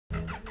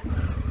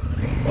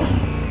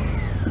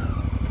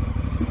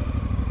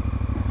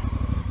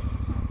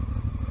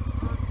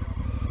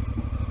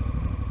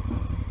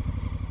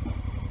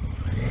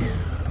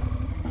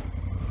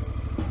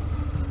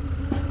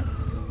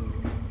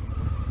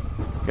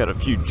Got a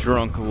few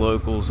drunk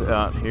locals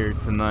out here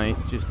tonight,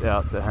 just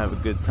out to have a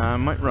good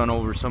time. Might run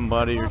over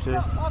somebody or two.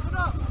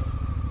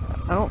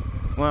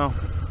 Well,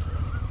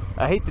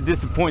 I hate to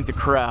disappoint the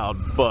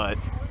crowd, but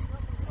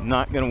I'm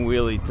not gonna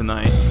wheelie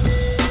tonight.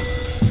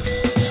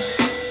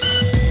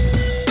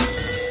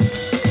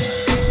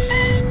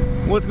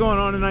 What's going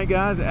on tonight,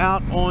 guys?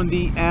 Out on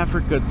the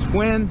Africa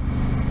Twin.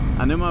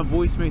 I know my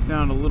voice may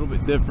sound a little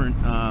bit different.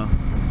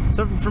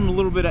 Suffering from a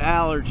little bit of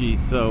allergy,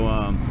 so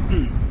a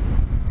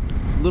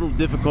little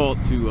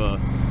difficult to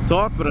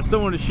talk, but I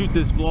still want to shoot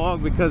this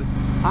vlog because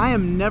I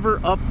am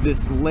never up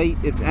this late.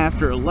 It's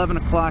after 11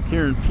 o'clock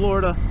here in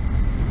Florida,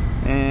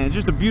 and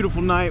just a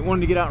beautiful night.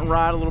 Wanted to get out and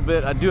ride a little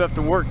bit. I do have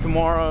to work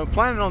tomorrow.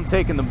 Planning on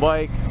taking the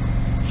bike.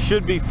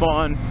 Should be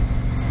fun.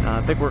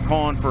 I think we're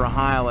calling for a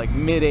high like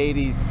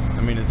mid-80s.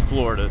 I mean, it's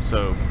Florida,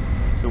 so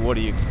what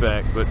do you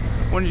expect? But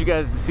wanted you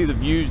guys to see the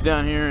views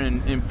down here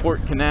in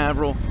Port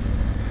Canaveral.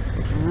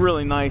 It's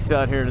really nice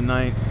out here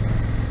tonight,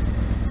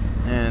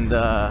 and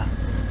I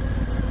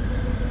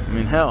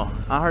mean, hell,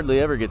 I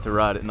hardly ever get to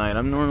ride at night.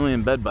 I'm normally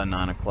in bed by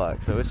 9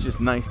 o'clock, so it's just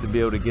nice to be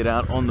able to get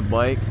out on the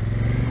bike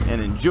and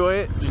enjoy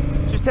it.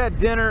 Just had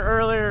dinner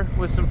earlier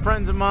with some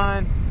friends of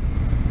mine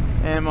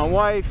and my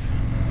wife,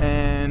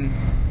 and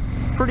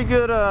pretty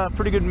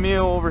good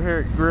meal over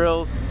here at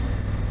Grills.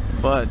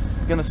 But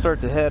gonna start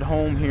to head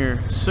home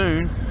here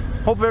soon.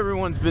 Hope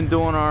everyone's been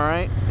doing all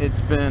right. It's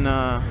been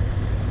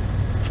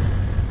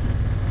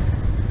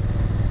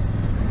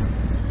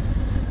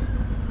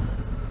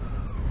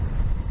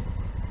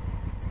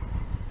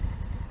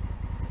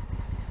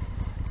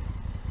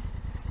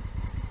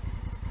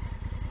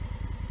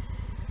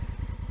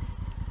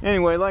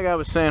anyway, like I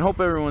was saying,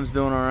 hope everyone's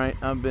doing all right.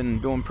 I've been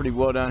doing pretty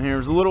well down here. I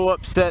was a little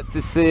upset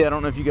to see, I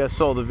don't know if you guys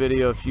saw the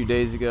video a few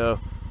days ago,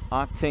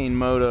 Octane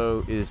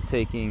Moto is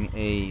taking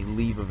a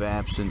leave of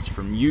absence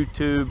from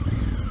YouTube,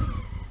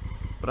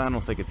 but I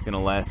don't think it's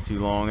gonna last too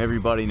long.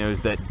 Everybody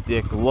knows that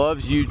Dick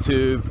loves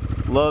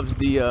YouTube, loves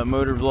the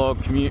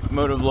motovlog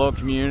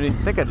community.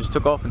 I think I just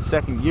took off in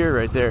second gear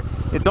right there.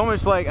 It's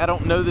almost like I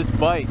don't know this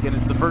bike and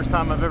it's the first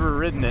time I've ever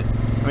ridden it.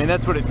 I mean,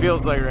 that's what it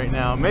feels like right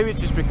now. Maybe it's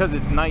just because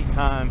it's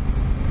nighttime.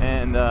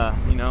 And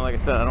you know, like I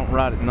said, I don't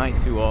ride at night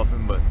too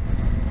often, but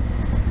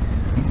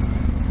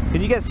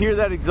can you guys hear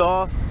that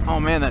exhaust?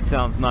 Oh man, that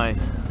sounds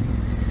nice.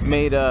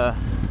 Made a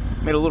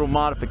little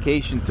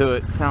modification to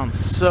it. Sounds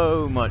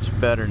so much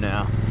better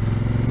now.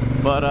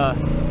 But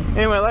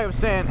anyway, like I was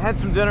saying, had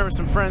some dinner with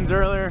some friends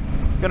earlier.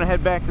 Gonna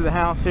head back to the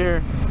house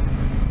here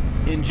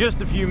in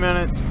just a few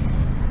minutes.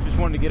 Just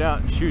wanted to get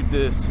out and shoot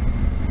this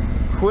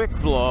quick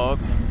vlog.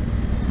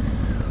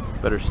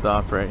 Better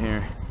stop right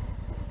here.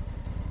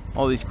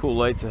 All these cool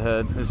lights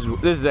ahead. This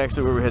is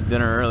actually where we had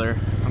dinner earlier.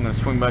 I'm gonna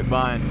swing back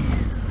by and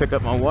pick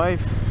up my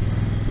wife,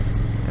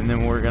 and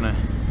then we're gonna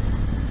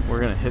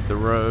hit the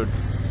road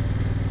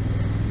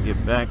and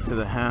get back to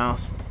the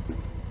house.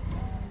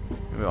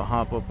 Maybe I'll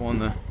hop up on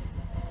the.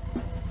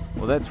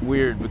 Well, that's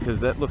weird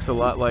because that looks a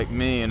lot like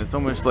me, and it's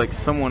almost like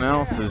someone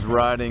else is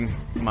riding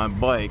my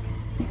bike.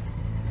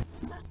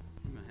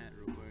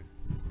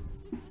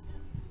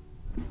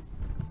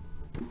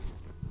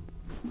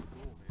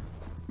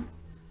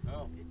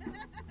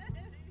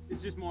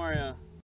 It's just more